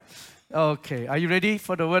Okay, are you ready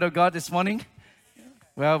for the Word of God this morning?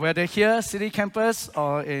 Well, whether here, City Campus,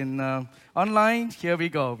 or in online, here we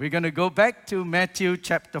go. We're going to go back to Matthew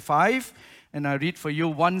chapter 5, and I read for you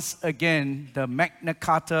once again the Magna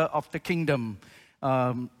Carta of the Kingdom.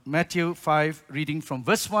 Matthew 5, reading from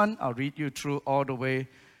verse 1, I'll read you through all the way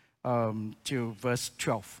to verse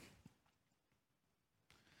 12.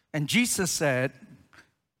 And Jesus said,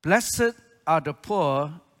 "Blessed are the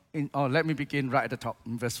poor." Let me begin right at the top,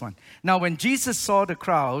 in verse 1. Now, when Jesus saw the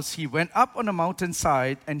crowds, he went up on a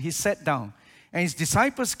mountainside and he sat down. And his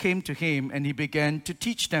disciples came to him and he began to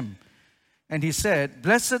teach them. And he said,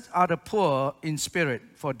 "Blessed are the poor in spirit,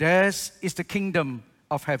 for theirs is the kingdom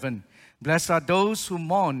of heaven. Blessed are those who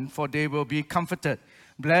mourn, for they will be comforted.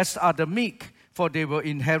 Blessed are the meek, for they will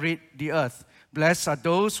inherit the earth. Blessed are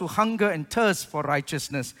those who hunger and thirst for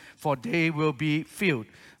righteousness, for they will be filled.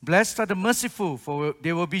 Blessed are the merciful, for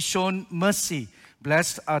they will be shown mercy.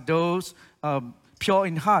 Blessed are those pure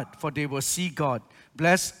in heart, for they will see God.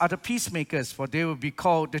 Blessed are the peacemakers, for they will be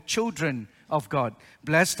called the children of God.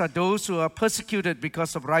 Blessed are those who are persecuted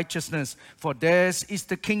because of righteousness, for theirs is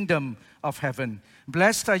the kingdom of heaven.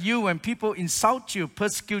 Blessed are you when people insult you,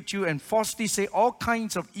 persecute you, and falsely say all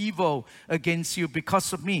kinds of evil against you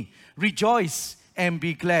because of me. Rejoice and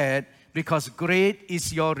be glad, because great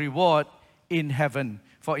is your reward in heaven.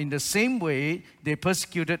 For in the same way, they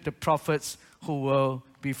persecuted the prophets who were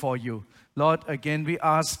before you." Lord, again, we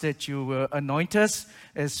ask that you will anoint us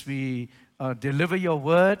as we deliver your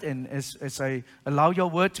word, and as I allow your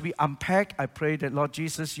word to be unpacked, I pray that, Lord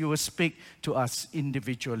Jesus, you will speak to us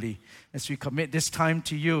individually. As we commit this time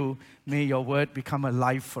to you, may your word become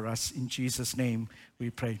alive for us. In Jesus' name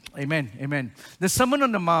we pray. Amen. Amen. The Sermon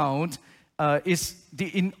on the Mount is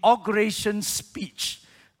the inauguration speech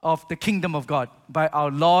of the kingdom of God by our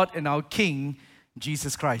Lord and our King,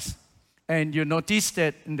 Jesus Christ. And you notice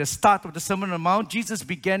that in the start of the Sermon on the Mount, Jesus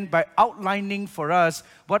began by outlining for us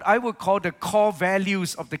what I would call the core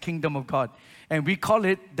values of the kingdom of God. And we call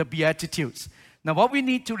it the Beatitudes. Now, what we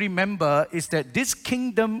need to remember is that these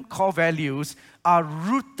kingdom core values are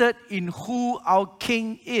rooted in who our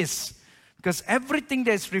King is. Because everything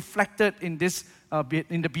that is reflected in this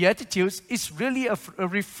in the Beatitudes is really a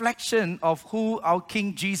reflection of who our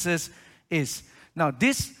King Jesus is. Now,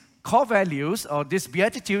 these core values or these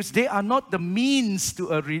Beatitudes, they are not the means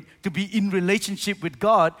to be in relationship with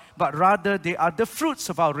God, but rather they are the fruits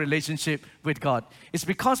of our relationship with God. It's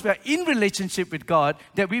because we are in relationship with God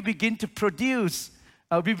that we begin to produce,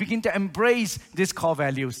 we begin to embrace these core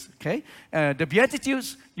values. Okay, the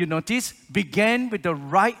Beatitudes, you notice, began with the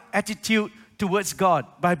right attitude towards God,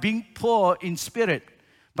 by being poor in spirit,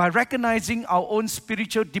 by recognizing our own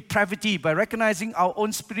spiritual depravity, by recognizing our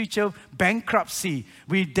own spiritual bankruptcy.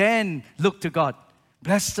 We then look to God.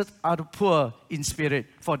 Blessed are the poor in spirit,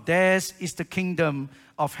 for theirs is the kingdom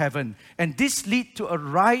of heaven. And this leads to a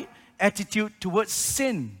right attitude towards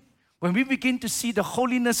sin. When we begin to see the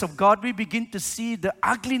holiness of God, we begin to see the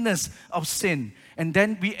ugliness of sin. And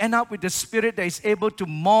then we end up with the spirit that is able to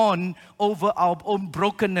mourn over our own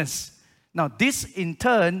brokenness. Now, this in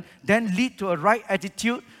turn then lead to a right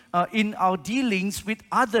attitude in our dealings with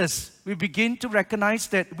others. We begin to recognize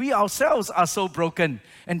that we ourselves are so broken,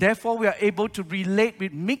 and therefore we are able to relate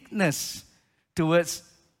with meekness towards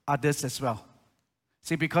others as well.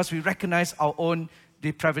 See, because we recognize our own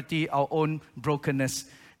depravity, our own brokenness.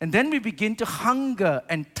 And then we begin to hunger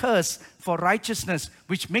and thirst for righteousness,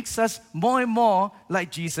 which makes us more and more like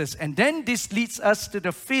Jesus. And then this leads us to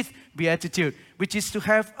the fifth beatitude, which is to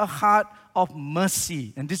have a heart of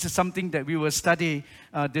mercy. And this is something that we will study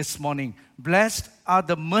this morning. Blessed are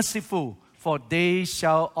the merciful, for they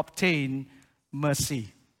shall obtain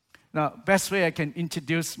mercy. Now, best way I can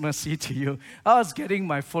introduce mercy to you. I was getting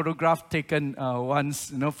my photograph taken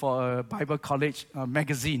once, for a Bible college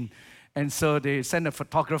magazine. And so they sent a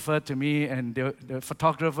photographer to me, and the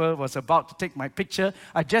photographer was about to take my picture.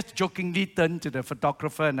 I just jokingly turned to the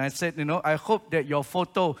photographer and I said, I hope that your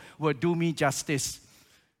photo will do me justice.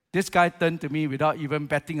 This guy turned to me without even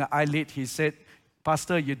batting an eyelid. He said,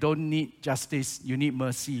 "Pastor, you don't need justice, you need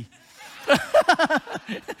mercy."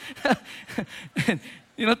 And,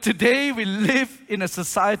 today we live in a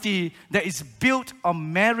society that is built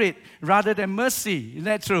on merit rather than mercy. Isn't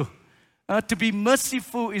that true? To be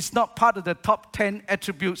merciful is not part of the top 10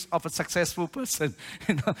 attributes of a successful person.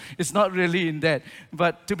 It's not really in that.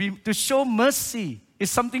 But to show mercy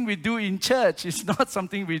is something we do in church. It's not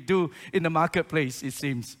something we do in the marketplace, it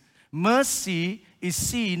seems. Mercy is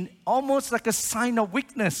seen almost like a sign of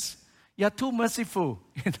weakness. You're too merciful.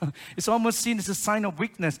 It's almost seen as a sign of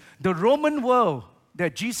weakness. The Roman world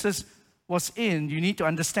that Jesus was in, you need to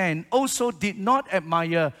understand, also did not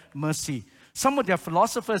admire mercy. Some of their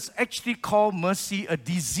philosophers actually call mercy a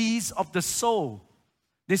disease of the soul.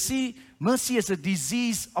 They see mercy as a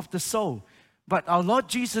disease of the soul. But our Lord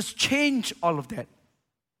Jesus changed all of that.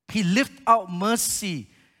 He lived out mercy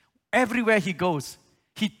everywhere He goes.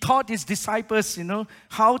 He taught His disciples,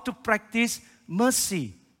 how to practice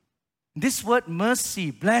mercy. This word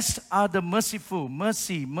mercy, blessed are the merciful,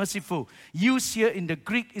 mercy, merciful, used here in the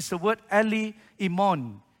Greek is the word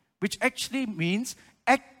eleimon, which actually means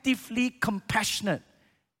actively compassionate.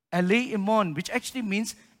 Eleimon, which actually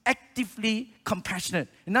means actively compassionate.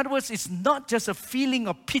 In other words, it's not just a feeling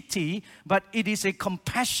of pity, but it is a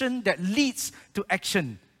compassion that leads to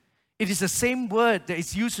action. It is the same word that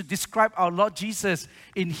is used to describe our Lord Jesus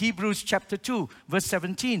in Hebrews chapter 2, verse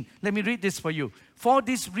 17. Let me read this for you. For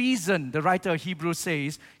this reason, the writer of Hebrews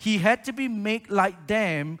says, He had to be made like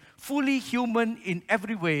them, fully human in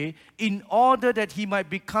every way, in order that He might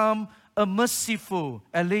become a merciful,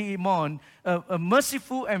 eleimon, a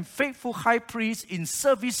merciful and faithful high priest in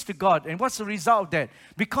service to God. And what's the result of that?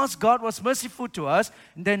 Because God was merciful to us,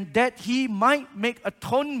 then that He might make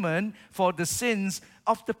atonement for the sins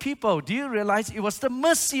of the people. Do you realize it was the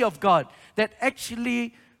mercy of God that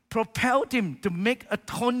actually propelled Him to make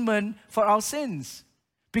atonement for our sins?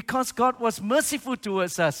 Because God was merciful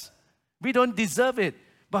towards us. We don't deserve it,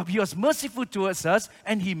 but He was merciful towards us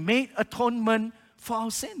and He made atonement for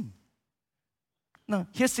our sin. Now,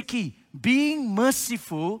 here's the key. Being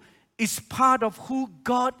merciful is part of who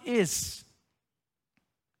God is.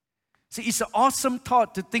 See, it's an awesome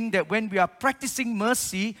thought to think that when we are practicing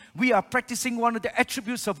mercy, we are practicing one of the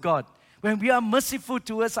attributes of God. When we are merciful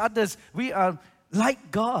towards others, we are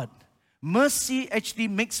like God. Mercy actually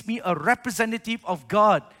makes me a representative of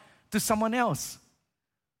God to someone else.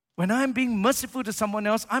 When I'm being merciful to someone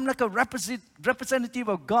else, I'm like a representative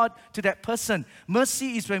of God to that person.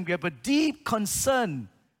 Mercy is when we have a deep concern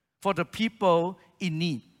for the people in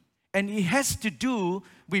need. And it has to do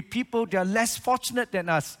with people that are less fortunate than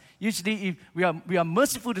us. Usually, if we are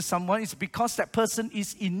merciful to someone, it's because that person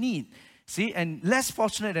is in need. See, and less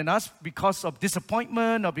fortunate than us because of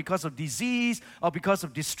disappointment or because of disease or because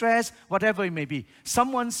of distress, whatever it may be.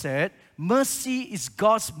 Someone said, mercy is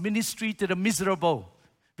God's ministry to the miserable.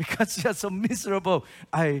 Because you are so miserable,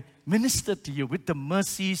 I minister to you with the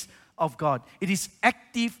mercies of God. It is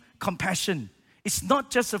active compassion. It's not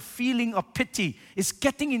just a feeling of pity. It's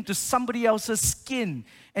getting into somebody else's skin.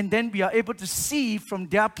 And then we are able to see from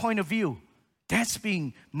their point of view. That's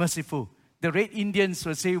being merciful. The Red Indians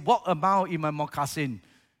will say, walk a mile in my moccasin.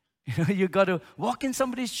 You got to walk in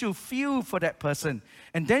somebody's shoe, feel for that person.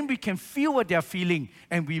 And then we can feel what they're feeling.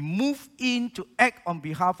 And we move in to act on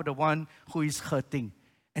behalf of the one who is hurting.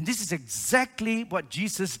 And this is exactly what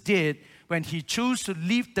Jesus did when He chose to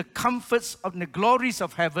leave the comforts of the glories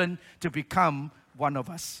of heaven to become one of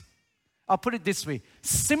us. I'll put it this way.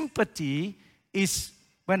 Sympathy is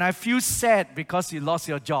when I feel sad because you lost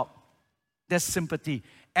your job. That's sympathy.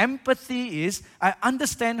 Empathy is I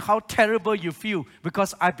understand how terrible you feel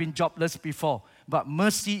because I've been jobless before. But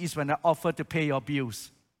mercy is when I offer to pay your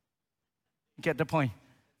bills. You get the point?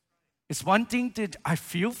 It's one thing that I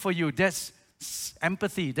feel for you. That's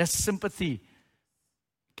empathy, that's sympathy.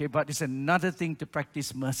 Okay, but it's another thing to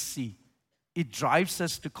practice mercy. It drives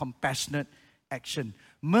us to compassionate action.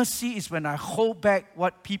 Mercy is when I hold back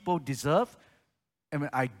what people deserve and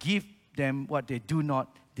when I give them what they do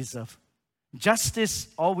not deserve. Justice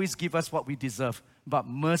always gives us what we deserve, but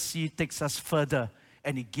mercy takes us further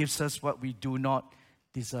and it gives us what we do not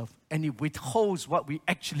deserve. And it withholds what we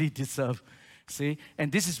actually deserve. See?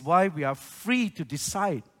 And this is why we are free to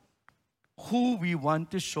decide who we want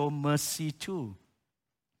to show mercy to.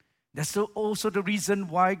 That's also the reason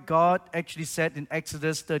why God actually said in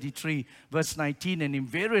Exodus 33, verse 19, and in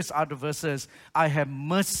various other verses, I have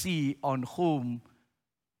mercy on whom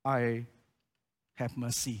I have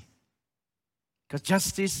mercy. Because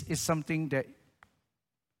justice is something that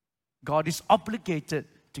God is obligated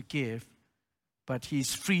to give, but He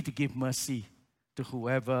is free to give mercy to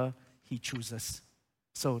whoever He chooses.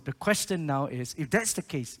 So the question now is, if that's the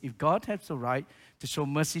case, if God has the right to show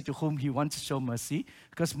mercy to whom He wants to show mercy,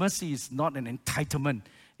 because mercy is not an entitlement,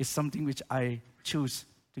 it's something which I choose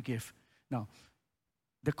to give. Now,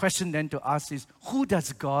 the question then to ask is, who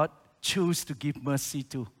does God choose to give mercy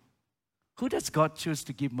to? Who does God choose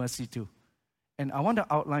to give mercy to? And I want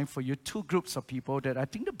to outline for you two groups of people that I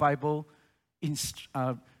think the Bible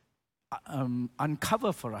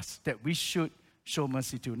uncover for us that we should show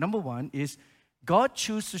mercy to. Number one is, God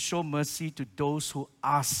chooses to show mercy to those who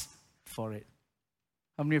ask for it.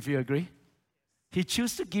 How many of you agree? He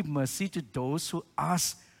chooses to give mercy to those who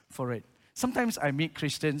ask for it. Sometimes I meet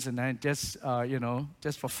Christians and I just,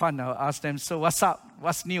 just for fun, I'll ask them, so what's up?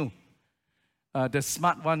 What's new? The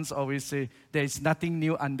smart ones always say, there is nothing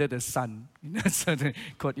new under the sun. So they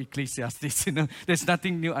quote Ecclesiastes, there's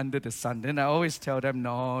nothing new under the sun. Then I always tell them,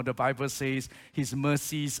 no, the Bible says His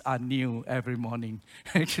mercies are new every morning.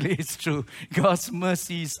 Actually, it's true. God's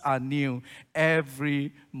mercies are new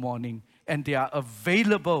every morning. And they are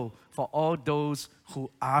available for all those who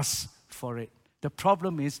ask for it. The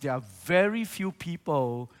problem is there are very few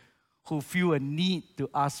people who feel a need to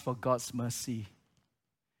ask for God's mercy.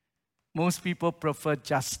 Most people prefer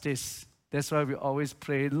justice. That's why we always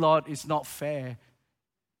pray, Lord, it's not fair.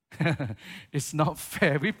 It's not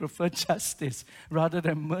fair. We prefer justice rather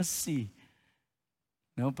than mercy.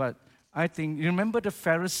 No, but I think, you remember the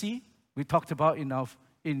Pharisee we talked about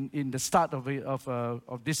in the start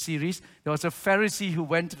of this series? There was a Pharisee who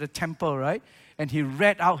went to the temple, right? And he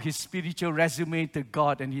read out his spiritual resume to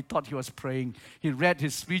God, and he thought he was praying. He read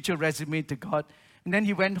his spiritual resume to God, and then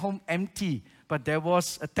he went home empty. But there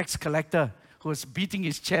was a tax collector who was beating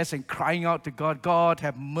his chest and crying out to God, God,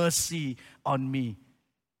 have mercy on me.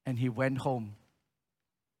 And he went home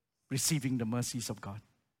receiving the mercies of God.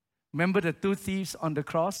 Remember the two thieves on the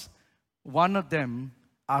cross? One of them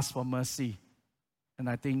asked for mercy. And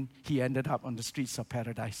I think he ended up on the streets of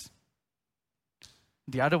paradise.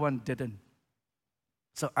 The other one didn't.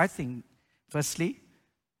 So I think, firstly,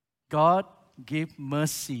 God gave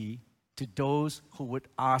mercy to those who would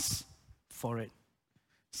ask for it.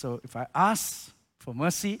 So if I ask for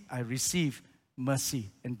mercy, I receive mercy.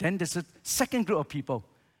 And then there's a second group of people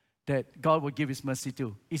that God will give His mercy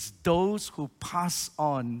to. It's those who pass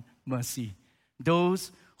on mercy.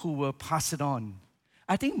 Those who will pass it on.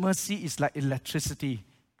 I think mercy is like electricity.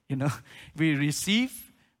 We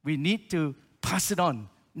receive, we need to pass it on.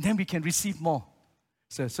 And then we can receive more.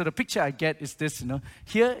 So the picture I get is this,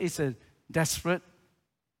 Here is a desperate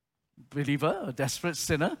believer, a desperate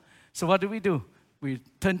sinner. So what do? We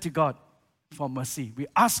turn to God for mercy. We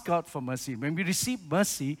ask God for mercy. When we receive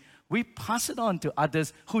mercy, we pass it on to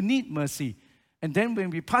others who need mercy. And then when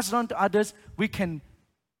we pass it on to others, we can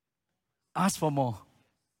ask for more.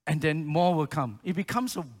 And then more will come. It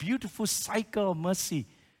becomes a beautiful cycle of mercy.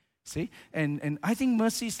 See? And I think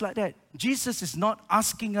mercy is like that. Jesus is not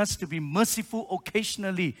asking us to be merciful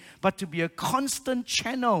occasionally, but to be a constant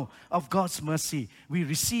channel of God's mercy. We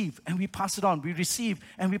receive and we pass it on. We receive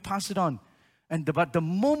and we pass it on. But the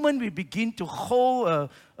moment we begin to hold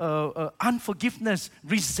unforgiveness,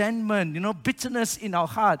 resentment, bitterness in our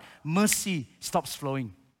heart, mercy stops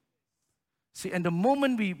flowing. See, and the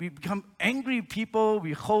moment we become angry people,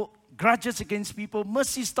 we hold grudges against people,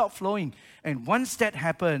 mercy stops flowing. And once that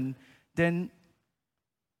happens, then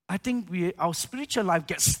I think our spiritual life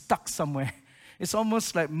gets stuck somewhere. It's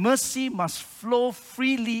almost like mercy must flow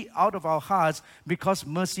freely out of our hearts because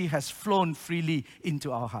mercy has flown freely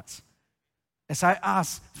into our hearts. As I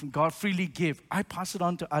ask, God freely give, I pass it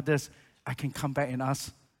on to others, I can come back and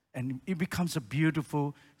ask, and it becomes a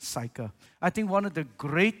beautiful cycle. I think one of the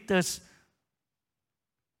greatest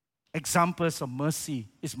examples of mercy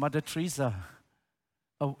is Mother Teresa.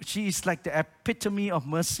 She is like the epitome of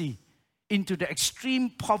mercy. Into the extreme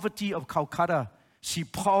poverty of Calcutta, she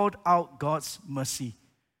poured out God's mercy.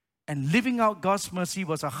 And living out God's mercy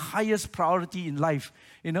was her highest priority in life.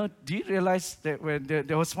 Do you realize that when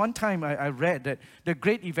there was one time I read that the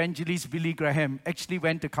great evangelist Billy Graham actually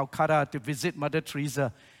went to Calcutta to visit Mother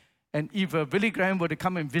Teresa. And if Billy Graham were to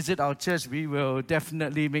come and visit our church, we will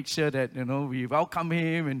definitely make sure that, we welcome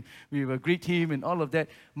him and we will greet him and all of that.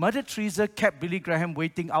 Mother Teresa kept Billy Graham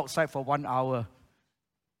waiting outside for 1 hour.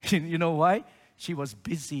 You know why? She was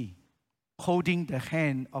busy holding the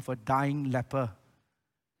hand of a dying leper,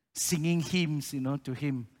 singing hymns, to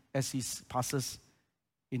him as he passes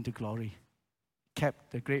into glory.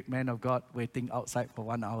 Kept the great man of God waiting outside for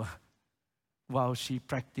 1 hour while she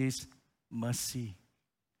practiced mercy.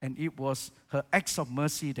 And it was her acts of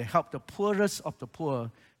mercy that helped the poorest of the poor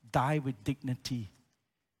die with dignity.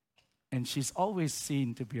 And she's always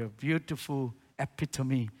seen to be a beautiful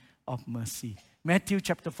epitome of mercy. Matthew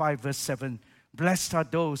chapter 5 verse 7, blessed are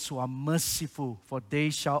those who are merciful, for they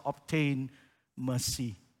shall obtain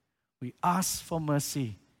mercy. We ask for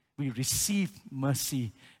mercy, we receive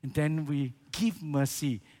mercy, and then we give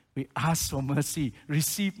mercy. We ask for mercy,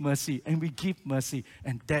 receive mercy, and we give mercy.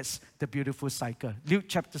 And that's the beautiful cycle. Luke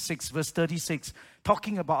chapter 6, verse 36,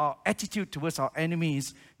 talking about our attitude towards our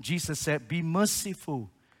enemies, Jesus said, be merciful,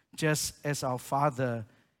 just as our Father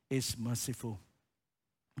is merciful.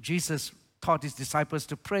 Jesus taught his disciples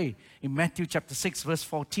to pray in Matthew chapter 6, verse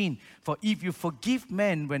 14. For if you forgive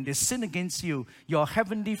men when they sin against you, your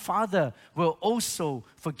heavenly Father will also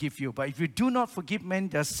forgive you. But if you do not forgive men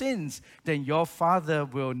their sins, then your Father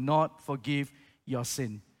will not forgive your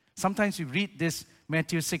sin. Sometimes we read this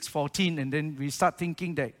Matthew 6:14 and then we start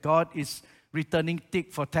thinking that God is returning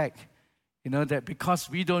tit for tat. That because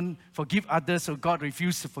we don't forgive others, so God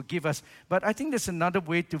refuses to forgive us. But I think there's another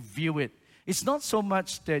way to view it. It's not so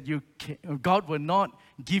much that God will not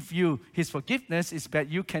give you his forgiveness, it's that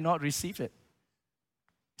you cannot receive it.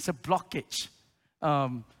 It's a blockage.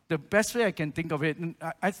 The best way I can think of it,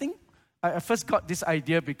 I think I first got this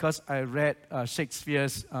idea because I read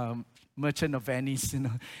Shakespeare's Merchant of Venice.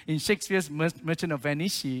 In Shakespeare's Merchant of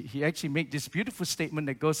Venice, he actually made this beautiful statement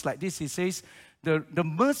that goes like this. He says, the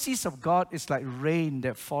mercies of God is like rain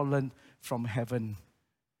that fallen from heaven.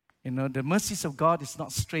 The mercies of God is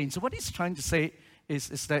not strange. So what he's trying to say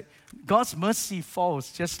is that God's mercy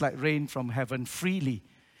falls just like rain from heaven freely.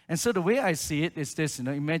 And so the way I see it is this,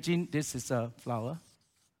 imagine this is a flower.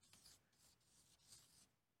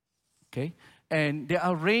 Okay? And there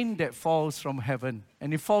are rain that falls from heaven.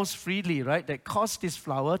 And it falls freely, right? That causes this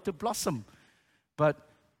flower to blossom. But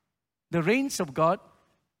the rains of God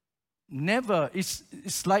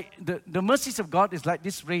it's like the mercies of God is like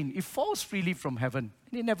this rain. It falls freely from heaven.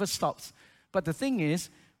 And it never stops. But the thing is,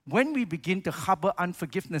 when we begin to harbor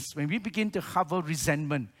unforgiveness, when we begin to harbor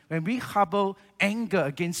resentment, when we harbor anger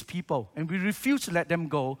against people, and we refuse to let them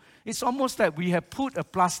go, it's almost like we have put a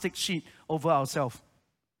plastic sheet over ourselves.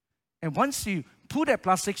 And once you put that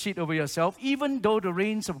plastic sheet over yourself, even though the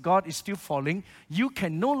rains of God is still falling, you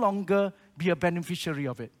can no longer be a beneficiary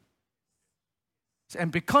of it. And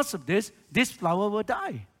because of this flower will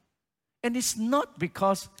die. And it's not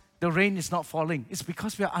because the rain is not falling. It's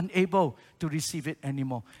because we are unable to receive it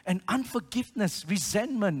anymore. And unforgiveness,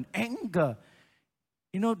 resentment, anger,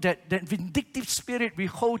 that vindictive spirit we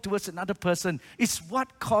hold towards another person is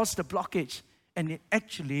what caused the blockage. And it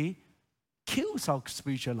actually kills our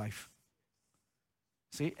spiritual life.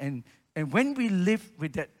 See, and when we live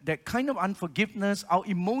with that kind of unforgiveness, our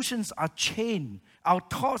emotions are chained, our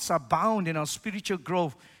thoughts are bound, and our spiritual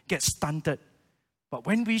growth gets stunted. But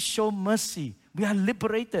when we show mercy, we are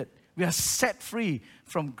liberated. We are set free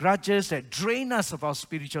from grudges that drain us of our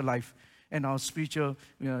spiritual life and our spiritual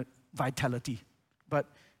vitality.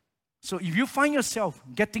 So if you find yourself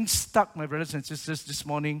getting stuck, my brothers and sisters, this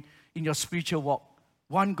morning in your spiritual walk,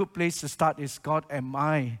 one good place to start is, God, am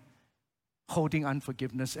I holding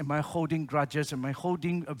unforgiveness? Am I holding grudges? Am I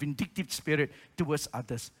holding a vindictive spirit towards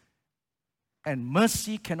others? And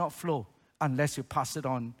mercy cannot flow unless you pass it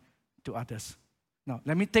on to others. Now,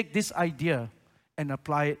 let me take this idea and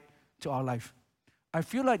apply it to our life. I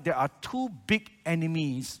feel like there are two big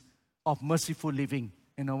enemies of merciful living,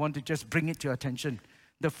 and I want to just bring it to your attention.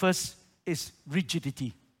 The first is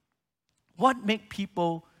rigidity. What makes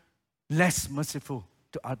people less merciful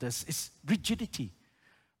to others is rigidity.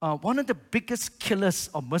 One of the biggest killers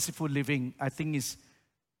of merciful living, I think, is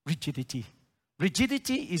rigidity.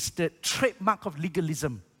 Rigidity is the trademark of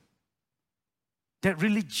legalism. That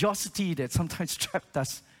religiosity that sometimes trapped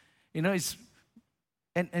us.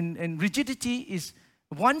 And rigidity is,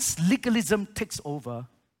 once legalism takes over,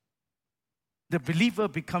 the believer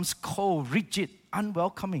becomes cold, rigid,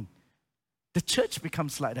 unwelcoming. The church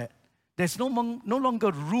becomes like that. There's no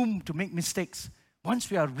longer room to make mistakes. Once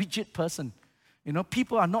we are a rigid person,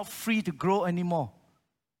 people are not free to grow anymore.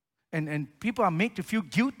 And people are made to feel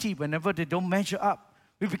guilty whenever they don't measure up.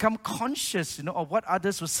 We become conscious, of what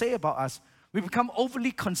others will say about us. We become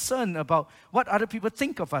overly concerned about what other people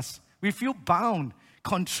think of us. We feel bound,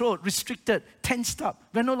 controlled, restricted, tensed up.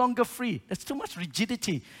 We're no longer free. There's too much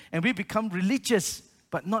rigidity. And we become religious,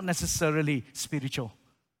 but not necessarily spiritual.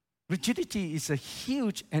 Rigidity is a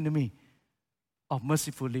huge enemy of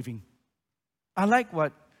merciful living. I like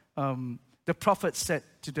what the prophet said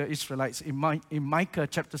to the Israelites in Micah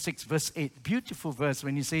chapter 6, verse 8. Beautiful verse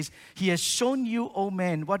when he says, He has shown you, O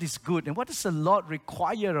man, what is good, and what does the Lord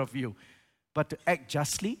require of you? But to act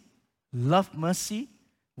justly, love mercy,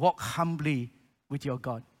 walk humbly with your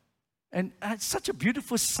God. And it's such a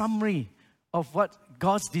beautiful summary of what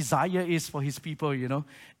God's desire is for His people,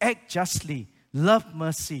 Act justly, love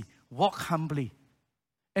mercy, walk humbly.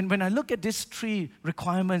 And when I look at these three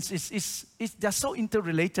requirements, they're so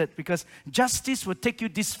interrelated, because justice will take you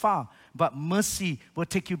this far, but mercy will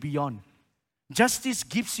take you beyond. Justice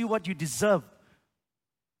gives you what you deserve,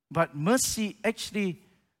 but mercy actually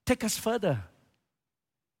takes us further.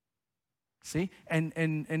 See?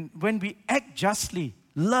 And when we act justly,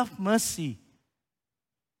 love mercy,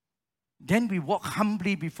 then we walk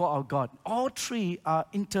humbly before our God. All three are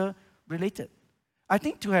related. I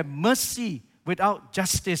think to have mercy without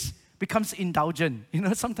justice becomes indulgent.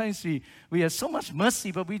 Sometimes we have so much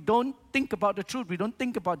mercy, but we don't think about the truth. We don't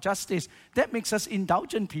think about justice. That makes us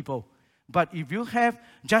indulgent people. But if you have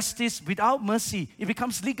justice without mercy, it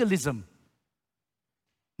becomes legalism.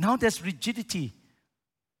 Now there's rigidity.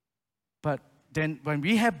 But then when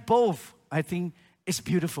we have both, I think it's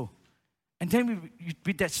beautiful. And then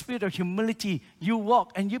with that spirit of humility, you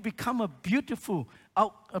walk and you become a beautiful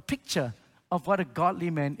a picture of what a godly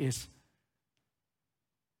man is.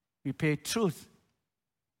 We pay truth,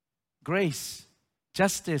 grace,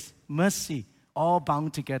 justice, mercy, all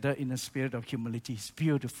bound together in a spirit of humility. It's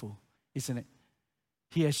beautiful, isn't it?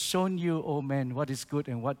 He has shown you, oh man, what is good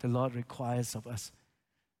and what the Lord requires of us.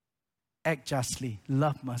 Act justly,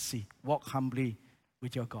 love mercy, walk humbly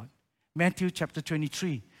with your God. Matthew chapter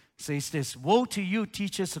 23 says this, "Woe to you,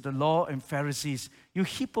 teachers of the law and Pharisees, you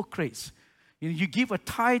hypocrites! You give a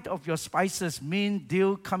tithe of your spices, mint,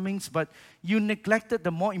 dill, cummings, but you neglected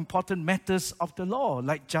the more important matters of the law,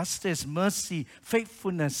 like justice, mercy,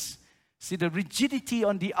 faithfulness." See, the rigidity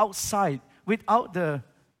on the outside without the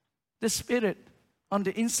spirit on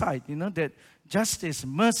the inside, that justice,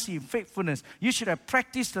 mercy, faithfulness. You should have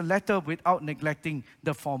practiced the latter without neglecting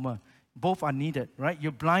the former. Both are needed, right?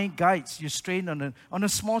 You're blind guides. You strain on a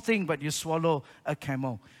small thing, but you swallow a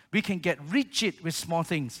camel. We can get rigid with small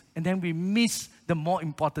things, and then we miss the more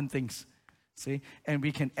important things, see? And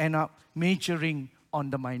we can end up majoring on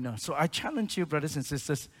the minor. So I challenge you, brothers and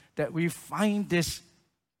sisters, that we find this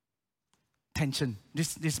tension,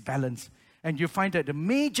 this balance. And you find that the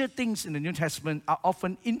major things in the New Testament are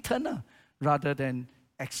often internal rather than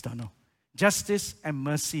external. Justice and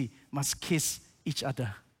mercy must kiss each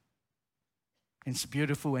other. And it's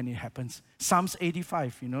beautiful when it happens. Psalms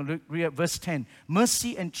 85, read at verse 10.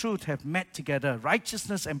 "Mercy and truth have met together.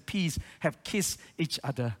 Righteousness and peace have kissed each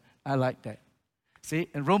other." I like that. See,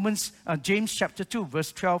 in James chapter 2,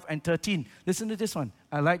 verse 12 and 13. Listen to this one.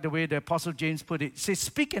 I like the way the Apostle James put it. It says,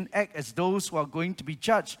 "Speak and act as those who are going to be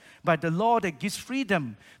judged by the law that gives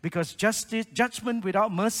freedom, because judgment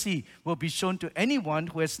without mercy will be shown to anyone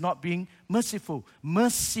who has not been merciful."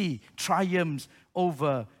 Mercy triumphs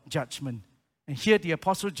over judgment. And here the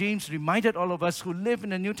Apostle James reminded all of us who live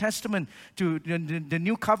in the New Testament, to the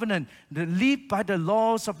New Covenant, to live by the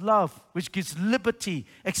laws of love, which gives liberty,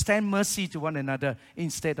 extend mercy to one another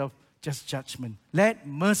instead of just judgment. Let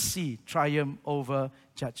mercy triumph over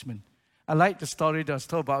judgment. I like the story that was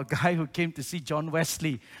told about a guy who came to see John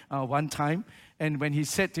Wesley one time. And when he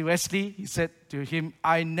said to Wesley, he said to him,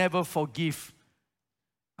 "I never forgive."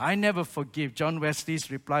 I never forgive. John Wesley's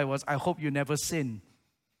reply was, "I hope you never sin."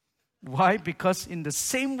 Why? Because in the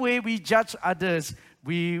same way we judge others,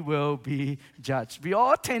 we will be judged. We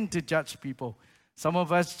all tend to judge people. Some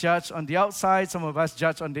of us judge on the outside, some of us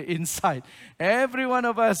judge on the inside. Every one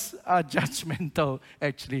of us are judgmental,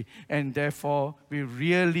 actually. And therefore, we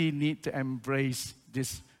really need to embrace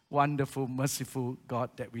this wonderful, merciful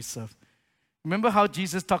God that we serve. Remember how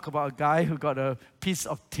Jesus talked about a guy who got a piece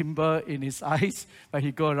of timber in his eyes, but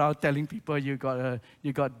he go around telling people you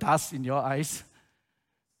got dust in your eyes?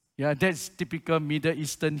 Yeah, that's typical Middle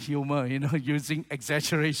Eastern humor, using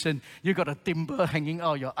exaggeration. You got a timber hanging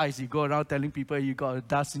out your eyes. You go around telling people you got a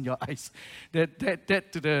dust in your eyes.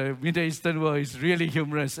 That to the Middle Eastern world is really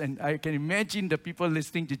humorous. And I can imagine the people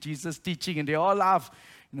listening to Jesus teaching, and they all laugh.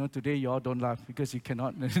 Today you all don't laugh because you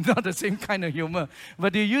cannot. It's not the same kind of humor.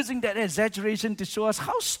 But they're using that exaggeration to show us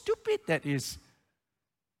how stupid that is.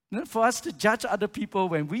 For us to judge other people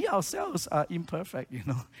when we ourselves are imperfect,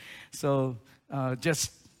 So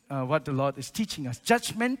what the Lord is teaching us.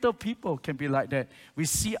 Judgmental people can be like that. We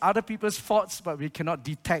see other people's faults, but we cannot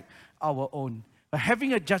detect our own. But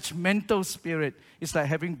having a judgmental spirit is like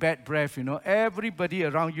having bad breath, Everybody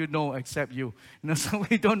around you know except you. So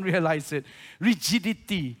we don't realize it.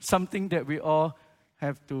 Rigidity, something that we all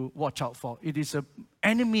have to watch out for. It is an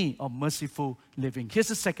enemy of merciful living. Here's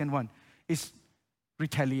the second one. It's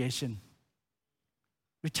retaliation.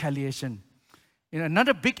 Retaliation.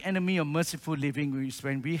 Another big enemy of merciful living is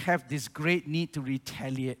when we have this great need to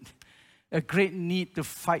retaliate, a great need to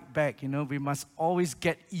fight back. We must always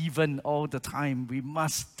get even all the time. We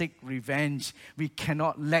must take revenge. We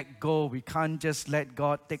cannot let go. We can't just let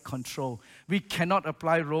God take control. We cannot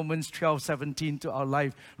apply Romans 12:17 to our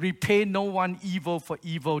life. Repay no one evil for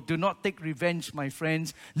evil. Do not take revenge, my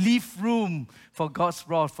friends. Leave room for God's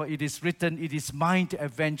wrath, for it is written, "It is mine to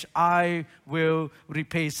avenge. I will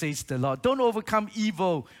repay," says the Lord. Don't overcome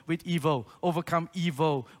evil with evil. Overcome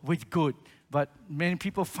evil with good. But many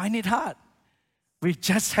people find it hard. We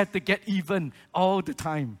just have to get even all the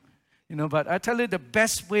time. But I tell you, the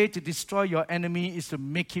best way to destroy your enemy is to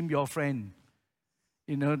make him your friend.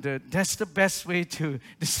 That's the best way to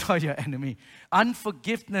destroy your enemy.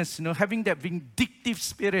 Unforgiveness, having that vindictive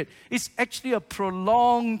spirit, is actually a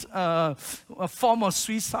prolonged a form of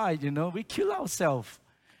suicide. We kill ourselves.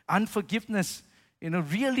 Unforgiveness,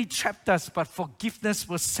 really trapped us, but forgiveness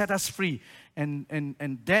will set us free.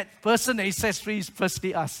 And that person that it sets free is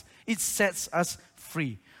firstly us. It sets us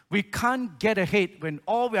free. We can't get ahead when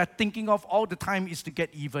all we are thinking of all the time is to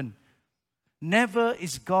get even. Never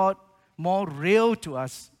is God more real to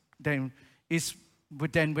us than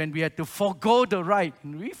when we have to forego the right.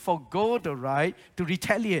 We forego the right to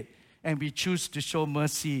retaliate, and we choose to show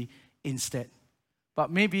mercy instead.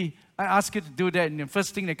 But maybe I ask you to do that, and the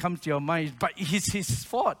first thing that comes to your mind is, but it's his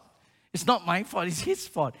fault. It's not my fault, it's his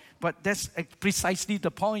fault. But that's precisely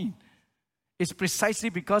the point. It's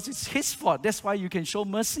precisely because it's his fault. That's why you can show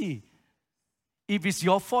mercy. If it's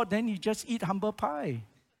your fault, then you just eat humble pie.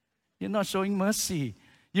 You're not showing mercy.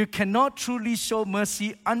 You cannot truly show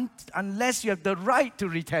mercy unless you have the right to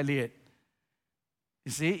retaliate.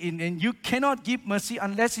 You see, and you cannot give mercy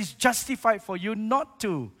unless it's justified for you not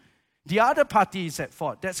to. The other party is at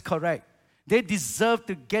fault. That's correct. They deserve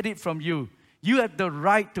to get it from you. You have the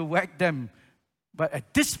right to whack them. But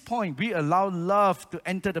at this point, we allow love to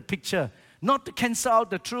enter the picture, not to cancel out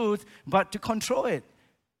the truth, but to control it.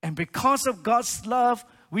 And because of God's love,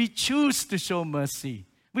 we choose to show mercy.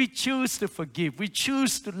 We choose to forgive. We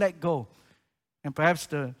choose to let go. And perhaps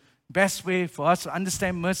the best way for us to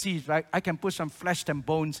understand mercy is, right, I can put some flesh and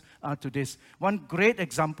bones to this. One great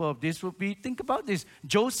example of this would be, think about this,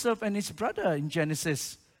 Joseph and his brother in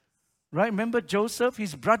Genesis. Right? Remember Joseph?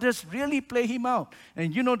 His brothers really play him out.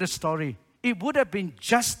 And you know the story. It would have been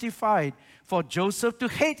justified for Joseph to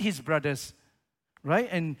hate his brothers. Right?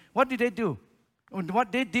 And what did they do?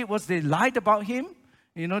 What they did was they lied about him.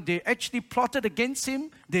 They actually plotted against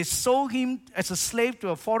him. They sold him as a slave to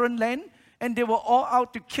a foreign land. And they were all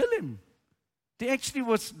out to kill him. They actually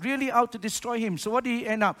was really out to destroy him. So what did he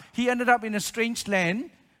end up? He ended up in a strange land.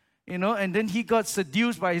 And then he got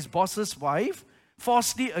seduced by his boss's wife,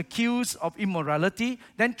 falsely accused of immorality,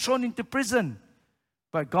 then thrown into prison.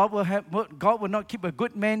 But God will not keep a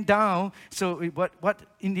good man down. So what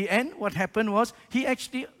in the end, what happened was he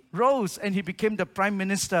actually rose and he became the prime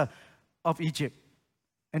minister of Egypt.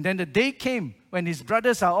 And then the day came when his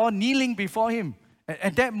brothers are all kneeling before him.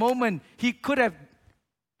 At that moment, he could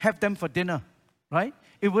have them for dinner, right?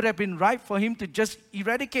 It would have been right for him to just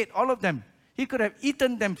eradicate all of them. He could have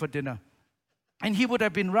eaten them for dinner. And he would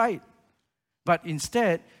have been right. But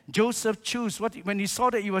instead, Joseph chose, when he saw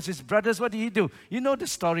that it was his brothers, what did he do? You know the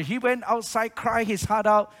story. He went outside, cried his heart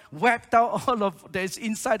out, wept out all of that is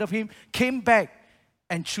inside of him, came back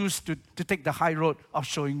and chose to take the high road of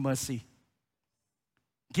showing mercy.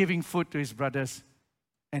 Giving food to his brothers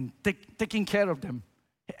and taking care of them.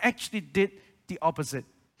 He actually did the opposite.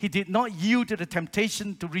 He did not yield to the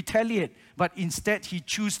temptation to retaliate, but instead he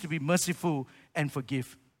chose to be merciful and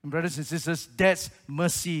forgive. And brothers and sisters, that's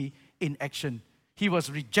mercy in action. He was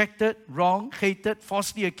rejected, wronged, hated,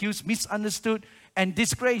 falsely accused, misunderstood, and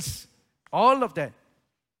disgraced. All of that.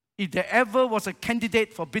 If there ever was a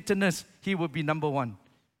candidate for bitterness, he would be number one.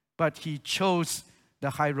 But he chose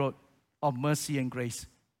the high road of mercy and grace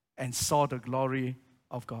and saw the glory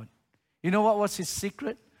of God. You know what was his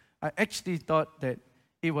secret? I actually thought that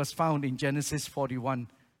it was found in Genesis 41,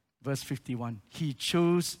 verse 51. He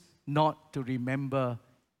chose not to remember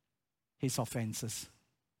his offenses.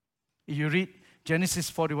 If you read Genesis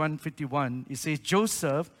 41, 51, it says,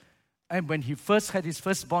 Joseph, and when he first had his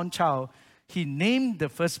firstborn child, he named the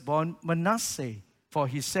firstborn Manasseh, for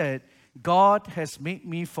he said, God has made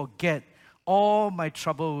me forget all my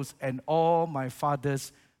troubles and all my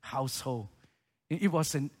father's household. It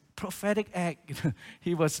was a prophetic act.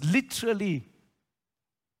 He was literally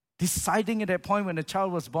deciding at that point when the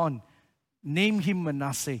child was born, name him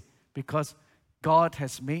Manasseh, because God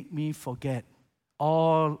has made me forget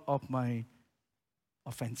all of my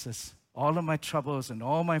offenses, all of my troubles, and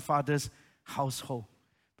all my father's household.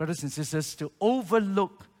 Brothers and sisters, to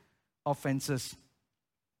overlook offenses,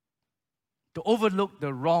 to overlook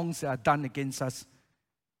the wrongs that are done against us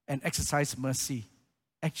and exercise mercy,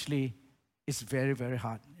 actually is very, very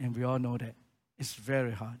hard. And we all know that. It's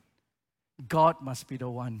very hard. God must be the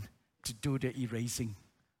one to do the erasing.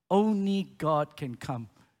 Only God can come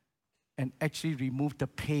and actually remove the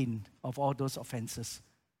pain of all those offenses.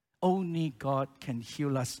 Only God can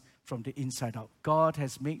heal us from the inside out. God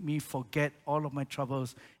has made me forget all of my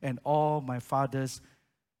troubles and all my father's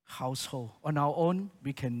household. On our own,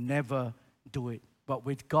 we can never do it. But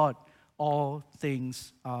with God, all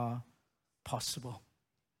things are possible.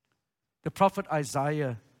 The prophet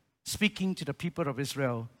Isaiah, speaking to the people of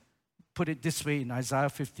Israel, put it this way in Isaiah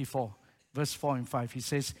 54, verse 4 and 5. He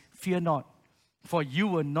says, "Fear not, for you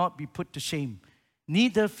will not be put to shame.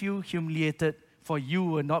 Neither feel humiliated, for you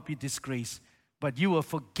will not be disgraced. But you will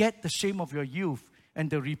forget the shame of your youth and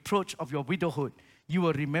the reproach of your widowhood. You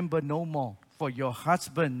will remember no more, for your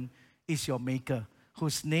husband is your maker,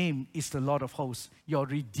 whose name is the Lord of hosts. Your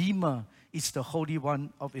Redeemer is the Holy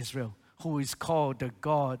One of Israel, who is called the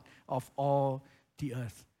God of all the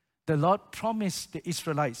earth." The Lord promised the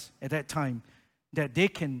Israelites at that time that they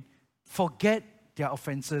can forget their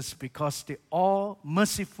offenses because the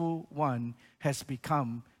all-merciful one has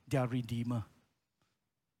become their Redeemer.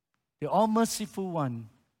 The all-merciful one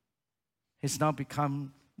has now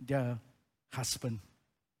become their husband.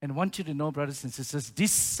 And I want you to know, brothers and sisters,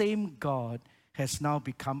 this same God has now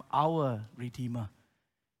become our Redeemer.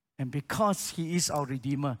 And because He is our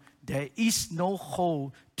Redeemer, there is no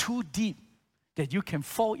hole too deep that you can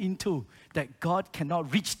fall into that God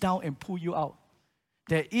cannot reach down and pull you out.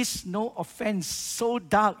 There is no offense so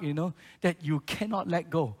dark, that you cannot let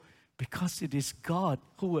go, because it is God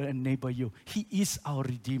who will enable you. He is our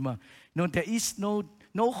Redeemer. There is no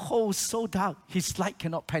hole so dark His light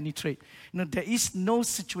cannot penetrate. There is no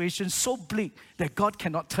situation so bleak that God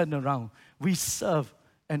cannot turn around. We serve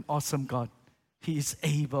an awesome God. He is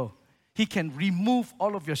able. He can remove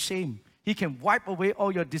all of your shame. He can wipe away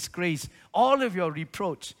all your disgrace, all of your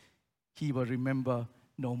reproach. He will remember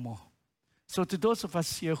no more. So to those of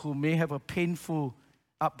us here who may have a painful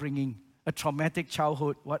upbringing, a traumatic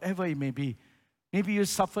childhood, whatever it may be, maybe you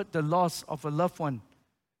suffered the loss of a loved one,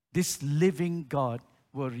 this living God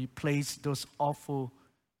will replace those awful,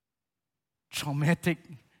 traumatic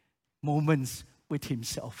moments with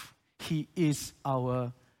Himself. He is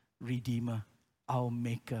our Redeemer, our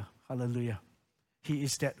Maker. Hallelujah. He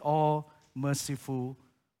is that all-merciful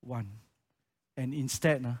one. And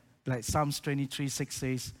instead, like Psalms 23:6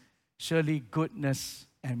 says, "Surely goodness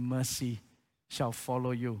and mercy shall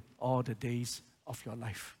follow you all the days of your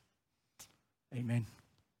life." Amen.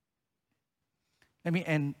 Let me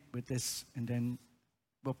end with this, and then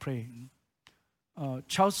we'll pray.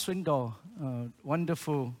 Charles Swindoll,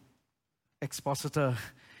 wonderful expositor,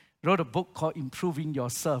 wrote a book called Improving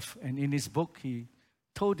Yourself. And in his book, he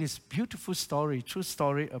told this beautiful story, true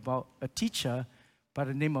story, about a teacher by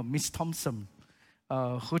the name of Miss Thompson,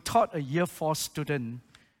 who taught a year 4 student,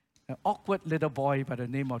 an awkward little boy by the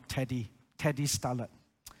name of Teddy Stallard.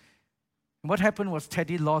 And what happened was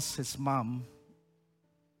Teddy lost his mom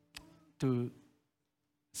to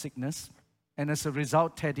sickness. And as a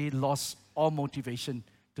result, Teddy lost all motivation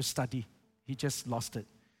to study. He just lost it.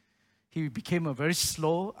 He became a very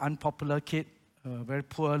slow, unpopular kid, a very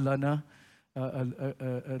poor learner,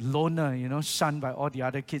 a loner, shunned by all the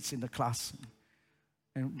other kids in the class.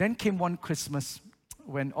 And then came one Christmas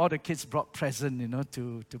when all the kids brought presents,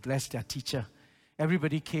 to bless their teacher.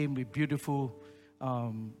 Everybody came with beautifully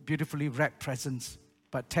wrapped presents.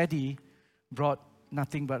 But Teddy brought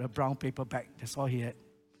nothing but a brown paper bag. That's all he had.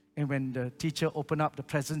 And when the teacher opened up the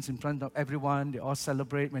presents in front of everyone, they all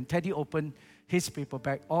celebrate. When Teddy opened his paper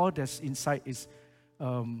bag, all that's inside is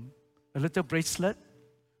a little bracelet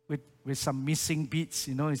with some missing beads.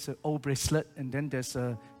 It's an old bracelet. And then there's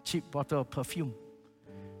a cheap bottle of perfume.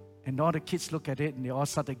 And all the kids look at it and they all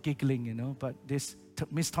started giggling, But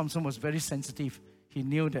Miss Thompson was very sensitive. He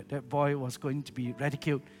knew that boy was going to be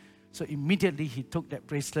ridiculed. So immediately he took that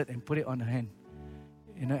bracelet and put it on her hand,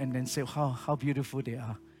 and then said, how beautiful they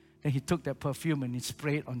are. Then he took that perfume and he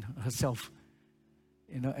sprayed on herself.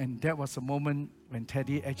 And that was a moment when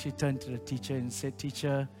Teddy actually turned to the teacher and said,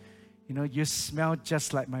 "Teacher, you smell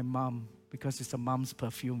just like my mom," because it's a mom's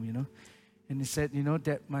perfume, And he said,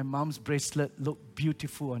 that my mom's bracelet looked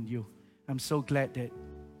beautiful on you. I'm so glad that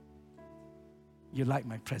you like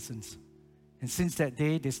my presence. And since that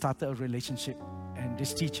day, they started a relationship. And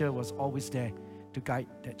this teacher was always there to guide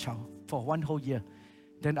that child for 1 whole year.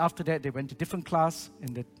 Then after that, they went to different class,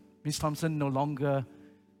 and Miss Thompson no longer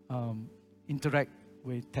interact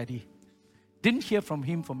with Teddy. Didn't hear from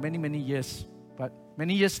him for many, many years. But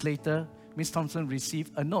many years later, Miss Thompson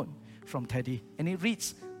received a note from Teddy. And it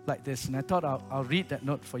reads like this. And I thought I'll read that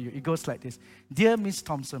note for you. It goes like this. "Dear Miss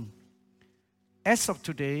Thompson, as of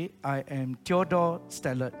today, I am Theodore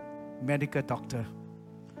Stallard, medical doctor."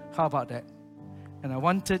 How about that? "And I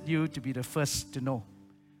wanted you to be the first to know.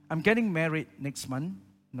 I'm getting married next month,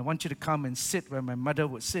 and I want you to come and sit where my mother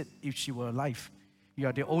would sit if she were alive. You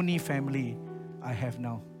are the only family I have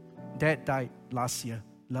now. Dad died last year.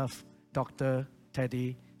 Love, Dr.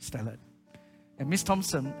 Teddy Stallard." And Miss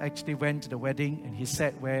Thompson actually went to the wedding, and he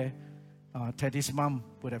sat where Teddy's mom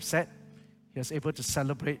would have sat. he was able to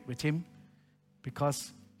celebrate with him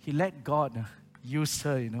because he let God use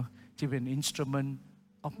her, to be an instrument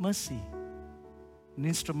of mercy, an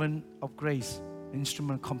instrument of grace, an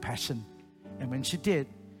instrument of compassion. And when she did,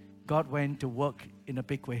 God went to work in a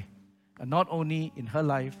big way. And not only in her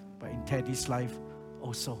life, but in Teddy's life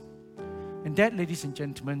also. And that, ladies and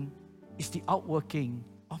gentlemen, is the outworking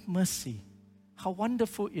of mercy. How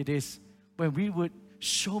wonderful it is when we would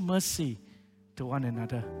show mercy to one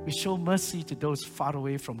another. We show mercy to those far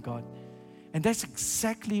away from God. And that's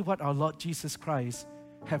exactly what our Lord Jesus Christ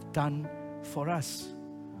have done for us.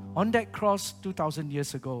 On that cross 2,000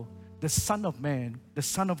 years ago, the Son of Man, the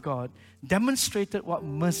Son of God, demonstrated what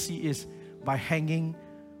mercy is by hanging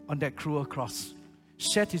on that cruel cross,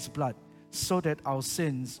 shed His blood so that our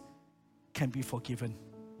sins can be forgiven.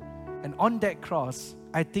 And on that cross,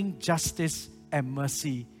 I think justice and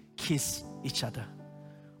mercy kiss each other.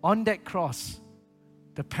 On that cross,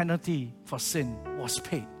 the penalty for sin was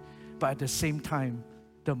paid, but at the same time,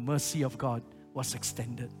 the mercy of God was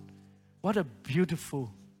extended. What a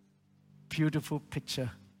beautiful, beautiful picture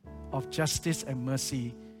of justice and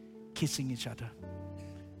mercy kissing each other.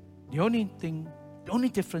 The only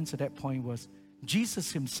difference at that point was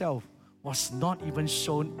Jesus Himself was not even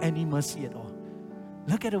shown any mercy at all.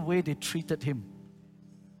 Look at the way they treated Him.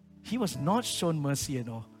 He was not shown mercy at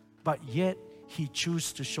all, but yet He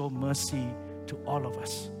chose to show mercy to all of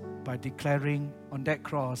us by declaring on that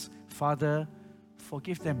cross, Father,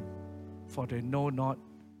 forgive them, for they know not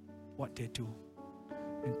what they do.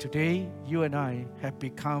 And today, you and I have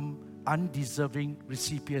become undeserving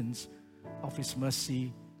recipients of His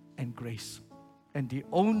mercy and grace. And the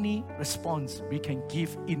only response we can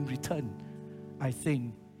give in return, I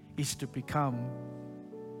think, is to become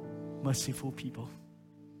merciful people.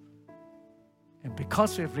 And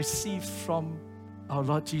because we have received from our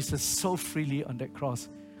Lord Jesus so freely on that cross,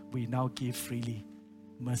 we now give freely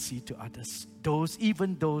mercy to others.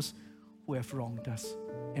 Even those who have wronged us.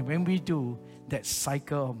 And when we do, that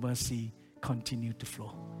cycle of mercy continue to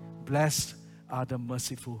flow. Blessed are the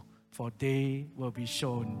merciful, for they will be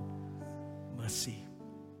shown mercy.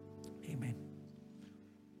 Amen.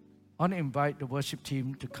 I want to invite the worship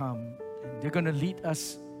team to come. And they're going to lead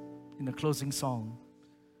us in the closing song.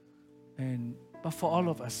 But for all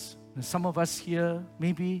of us, some of us here,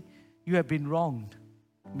 maybe you have been wronged.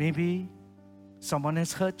 Maybe someone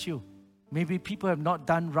has hurt you. Maybe people have not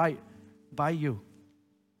done right by you.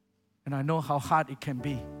 And I know how hard it can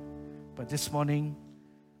be. But this morning,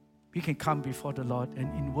 we can come before the Lord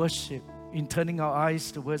and in worship, in turning our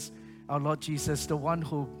eyes towards our Lord Jesus, the one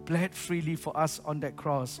who bled freely for us on that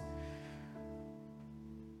cross.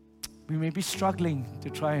 We may be struggling to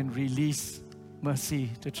try and release mercy,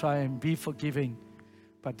 to try and be forgiving.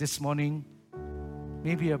 But this morning,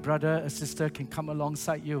 maybe a brother, a sister can come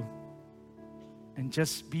alongside you and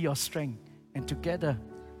just be your strength. And together,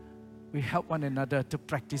 we help one another to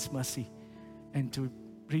practice mercy and to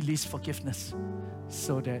release forgiveness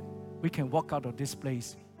so that we can walk out of this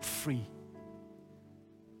place free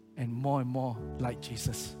and more like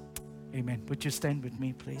Jesus. Amen. Would you stand with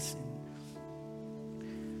me, please?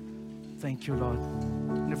 Thank you, Lord.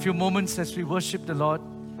 In a few moments as we worship the Lord,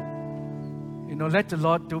 let the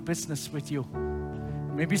Lord do business with you.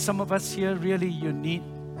 Maybe some of us here, really, you need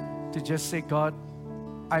to just say, God,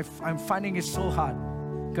 I'm finding it so hard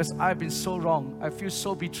because I've been so wrong. I feel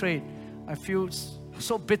so betrayed. I feel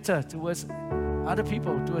so bitter towards other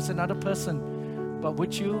people, towards another person. But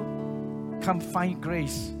would you come find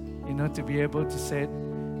grace, to be able to say,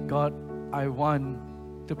 God, I want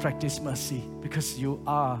to practice mercy because you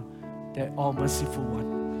are that all-merciful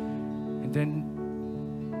one. And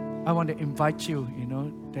then I want to invite you,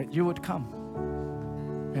 that you would come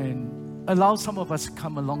and allow some of us to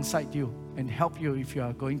come alongside you and help you if you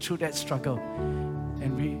are going through that struggle.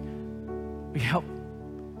 And we help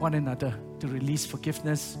one another to release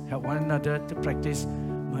forgiveness, help one another to practice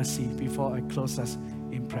mercy before I close us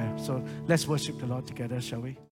in prayer. So let's worship the Lord together, shall we?